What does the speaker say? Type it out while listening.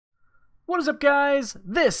What is up, guys?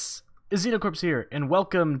 This is Xenocorpse here, and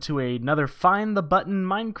welcome to another Find the Button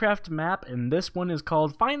Minecraft map, and this one is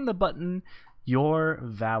called Find the Button Your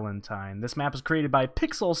Valentine. This map is created by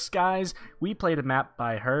PixelSkies. We played a map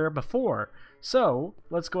by her before, so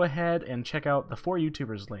let's go ahead and check out the 4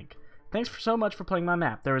 YouTubers link. Thanks so much for playing my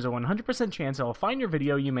map. There is a 100% chance I will find your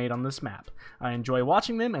video you made on this map. I enjoy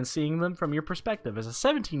watching them and seeing them from your perspective. As a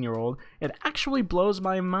 17-year-old, it actually blows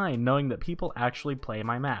my mind knowing that people actually play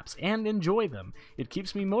my maps and enjoy them. It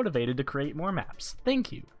keeps me motivated to create more maps.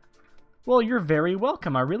 Thank you. Well, you're very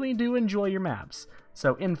welcome. I really do enjoy your maps.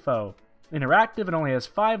 So, info. Interactive, it only has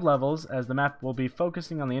 5 levels. As the map will be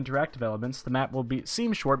focusing on the interactive elements, the map will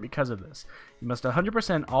seem short because of this. You must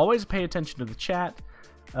 100% always pay attention to the chat.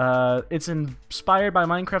 It's inspired by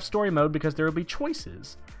Minecraft story mode because there will be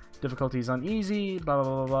choices. Difficulties on easy, blah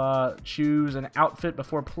blah blah blah. Choose an outfit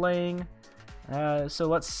before playing. So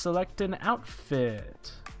let's select an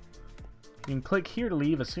outfit. You can click here to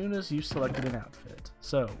leave as soon as you selected an outfit.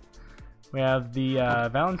 So we have the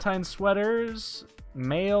Valentine sweaters,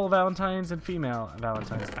 male Valentines and female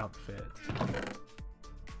Valentines outfit.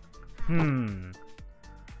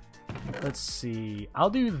 Let's see. I'll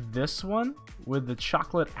do this one with the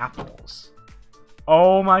chocolate apples.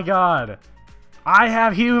 Oh my god. I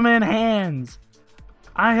have human hands.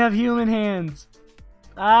 I have human hands.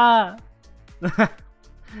 Ah.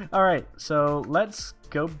 Alright, so let's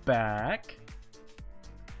go back.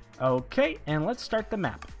 Okay, and let's start the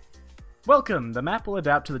map. Welcome. The map will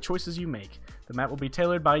adapt to the choices you make. The map will be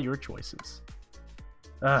tailored by your choices.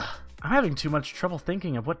 I'm having too much trouble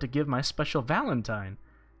thinking of what to give my special Valentine.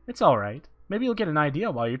 It's alright. Maybe you'll get an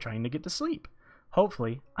idea while you're trying to get to sleep.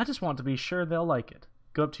 Hopefully. I just want to be sure they'll like it.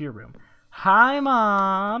 Go up to your room. Hi,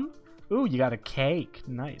 Mom! Ooh, you got a cake.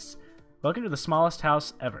 Nice. Welcome to the smallest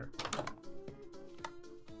house ever.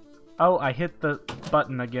 Oh, I hit the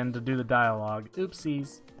button again to do the dialogue.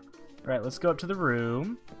 Oopsies. Alright, let's go up to the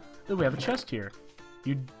room. Ooh, we have a chest here.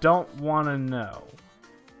 You don't want to know.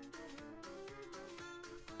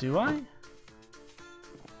 Do I?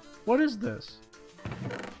 What is this?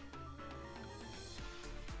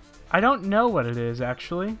 I don't know what it is,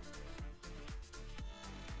 actually.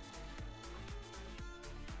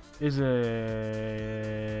 Is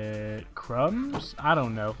it crumbs? I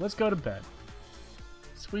don't know. Let's go to bed.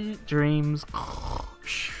 Sweet dreams.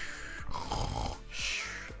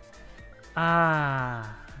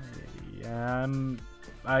 Ah.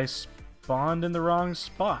 I spawned in the wrong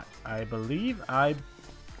spot. I believe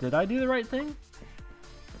did I do the right thing?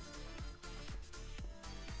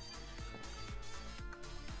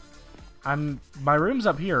 My room's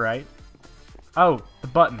up here, right? Oh, the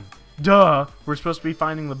button. Duh! We're supposed to be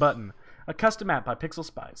finding the button. A custom map by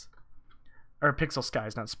PixelSkies. Or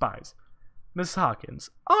PixelSkies, not Spies. Miss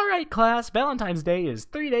Hawkins. Alright, class, Valentine's Day is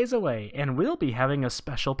 3 days away, and we'll be having a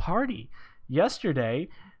special party. Yesterday,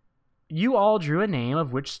 you all drew a name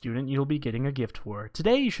of which student you'll be getting a gift for.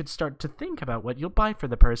 Today, you should start to think about what you'll buy for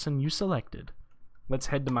the person you selected. Let's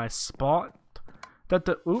head to my spot.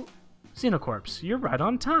 Ooh. Xenocorpse, you're right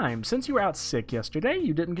on time. Since you were out sick yesterday,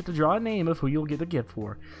 you didn't get to draw a name of who you'll get a gift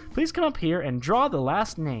for. Please come up here and draw the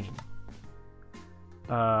last name.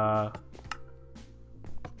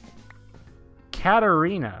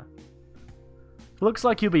 Katarina. Looks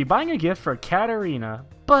like you'll be buying a gift for Katarina,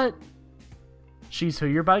 but she's who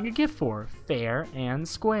you're buying a gift for. Fair and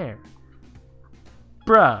square.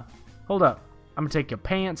 Bruh, hold up. I'm gonna take your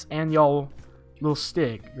pants and your little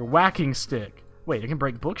stick, your whacking stick. Wait, it can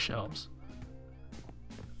break bookshelves.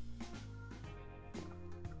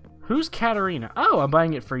 Who's Katarina? Oh, I'm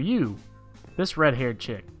buying it for you. This red-haired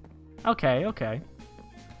chick. Okay, okay.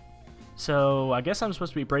 So, I guess I'm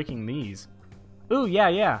supposed to be breaking these. Ooh,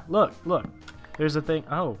 yeah. Look. There's a thing.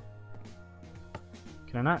 Oh.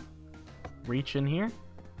 Can I not reach in here?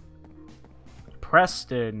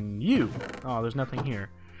 Preston, you. Oh, there's nothing here.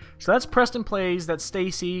 So that's Preston Plays, that's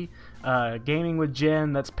Stacy, Gaming with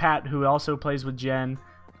Jen, that's Pat, who also plays with Jen.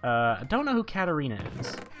 I don't know who Katarina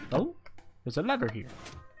is. Oh, there's a lever here.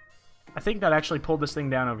 I think that actually pulled this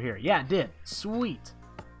thing down over here. Yeah, it did. Sweet.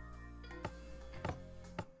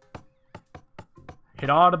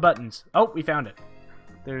 Hit all the buttons. Oh, we found it.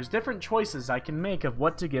 There's different choices I can make of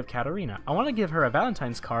what to give Katarina. I want to give her a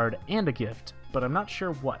Valentine's card and a gift, but I'm not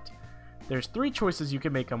sure what. There's 3 choices you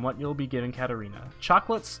can make on what you'll be giving Katarina.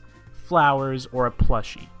 Chocolates, flowers, or a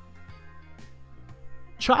plushie.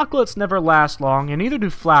 Chocolates never last long, and neither do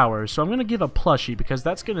flowers, so I'm going to give a plushie because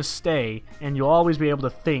that's going to stay, and you'll always be able to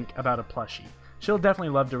think about a plushie. She'll definitely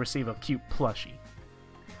love to receive a cute plushie.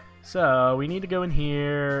 So, we need to go in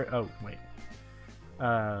here. Oh, wait.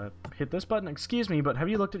 Hit this button. Excuse me, but have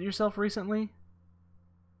you looked at yourself recently?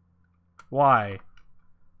 Why?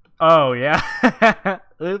 Oh, yeah.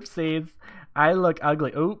 Oopsies. I look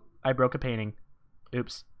ugly. Oop, I broke a painting.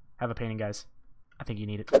 Oops. Have a painting, guys. I think you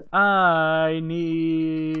need it. I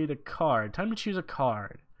need a card. Time to choose a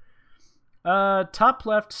card. Top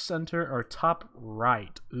left, center, or top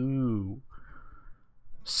right? Ooh.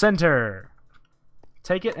 Center.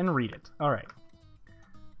 Take it and read it. Alright.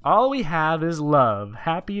 All we have is love.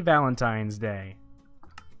 Happy Valentine's Day.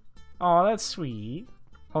 Aw, that's sweet.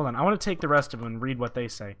 Hold on, I want to take the rest of them and read what they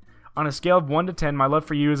say. On a scale of 1 to 10, my love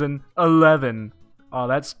for you is an 11. Oh,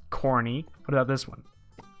 that's corny. What about this one?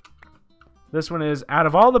 This one is, out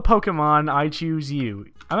of all the Pokemon, I choose you.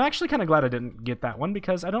 I'm actually kind of glad I didn't get that one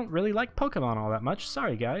because I don't really like Pokemon all that much.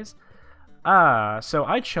 Sorry, guys. So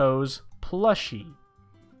I chose Plushie.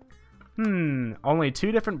 Only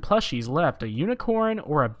 2 different plushies left. A unicorn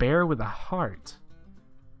or a bear with a heart.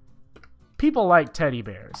 People like teddy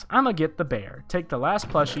bears. I'm gonna get the bear. Take the last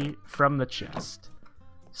plushie from the chest.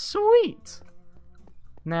 Sweet!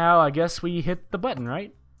 Now, I guess we hit the button,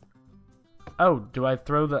 right? Oh, do I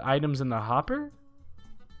throw the items in the hopper?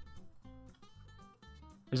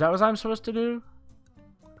 Is that what I'm supposed to do?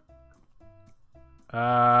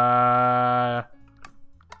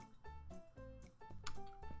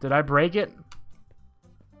 Did I break it?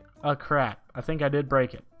 Oh, crap. I think I did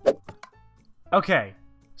break it. Okay,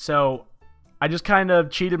 so I just kind of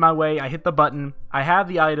cheated my way. I hit the button. I have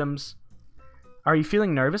the items. Are you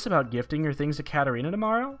feeling nervous about gifting your things to Katarina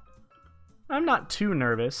tomorrow? I'm not too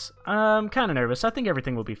nervous. I'm kind of nervous. I think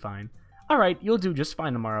everything will be fine. Alright, you'll do just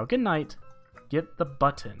fine tomorrow. Good night. Get the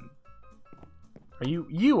button.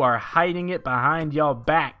 You are hiding it behind y'all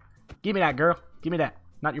back. Give me that, girl. Give me that.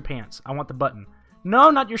 Not your pants. I want the button.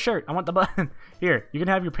 No, not your shirt. I want the button. Here, you can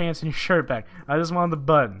have your pants and your shirt back. I just want the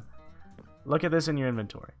button. Look at this in your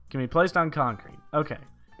inventory. Can be placed on concrete. Okay.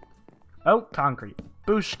 Oh, concrete.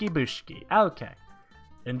 Booshki booshki. Okay.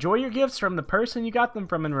 Enjoy your gifts from the person you got them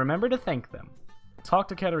from and remember to thank them. Talk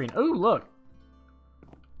to Katarina. Ooh, look.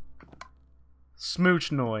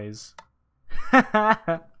 Smooch noise.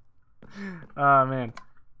 Oh, man.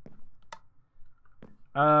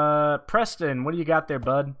 Preston, what do you got there,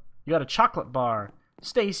 bud? You got a chocolate bar.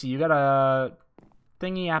 Stacy, you got a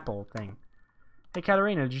thingy apple thing. Hey,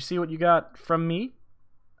 Katarina, did you see what you got from me?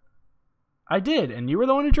 I did, and you were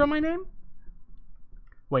the one who drew my name?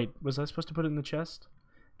 Wait, was I supposed to put it in the chest?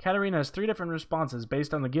 Katarina has 3 different responses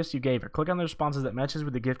based on the gifts you gave her. Click on the responses that matches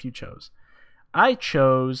with the gift you chose. I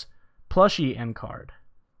chose plushie and card.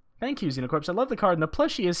 Thank you, Xenocorpse. I love the card, and the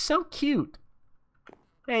plushie is so cute.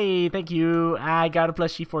 Hey, thank you. I got a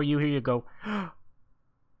plushie for you. Here you go.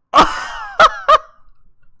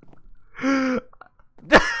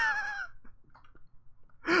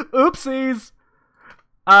 Oopsies.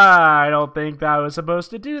 I don't think that was supposed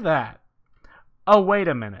to do that. Oh, wait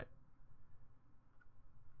a minute.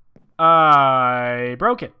 I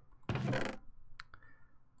broke it.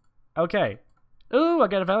 Okay. Ooh, I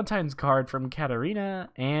got a Valentine's card from Katarina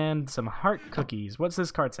and some heart cookies. What's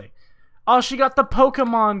this card say? Oh, she got the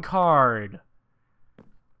Pokemon card.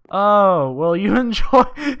 Oh, well, you enjoy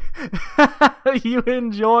you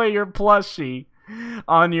enjoy your plushie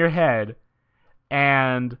on your head.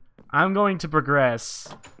 And I'm going to progress.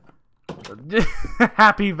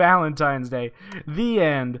 Happy Valentine's Day. The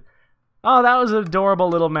end. Oh, that was an adorable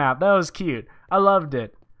little map. That was cute. I loved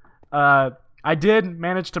it. I did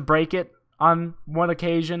manage to break it on one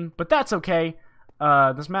occasion, but that's okay.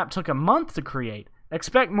 This map took a month to create.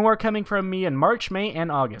 Expect more coming from me in March, May,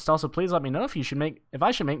 and August. Also, please let me know if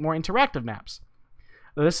I should make more interactive maps.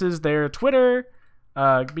 This is their Twitter.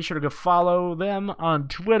 Be sure to go follow them on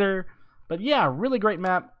Twitter. But yeah, really great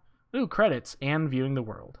map. Ooh, credits and viewing the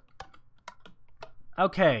world.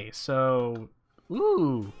 Okay, so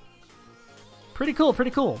ooh, pretty cool,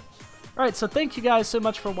 pretty cool. Alright, so thank you guys so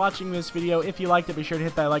much for watching this video. If you liked it, be sure to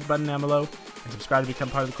hit that like button down below and subscribe to become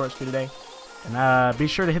part of the Corpse Crew today. And be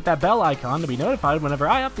sure to hit that bell icon to be notified whenever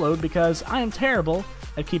I upload, because I am terrible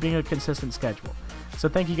at keeping a consistent schedule. So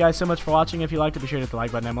thank you guys so much for watching. If you liked it, be sure to hit the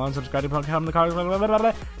like button down below and subscribe to become the Corpse Crew.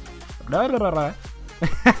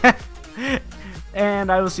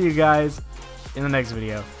 And I will see you guys in the next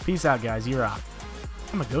video. Peace out, guys. You rock.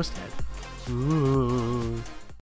 I'm a ghost head. Ooh.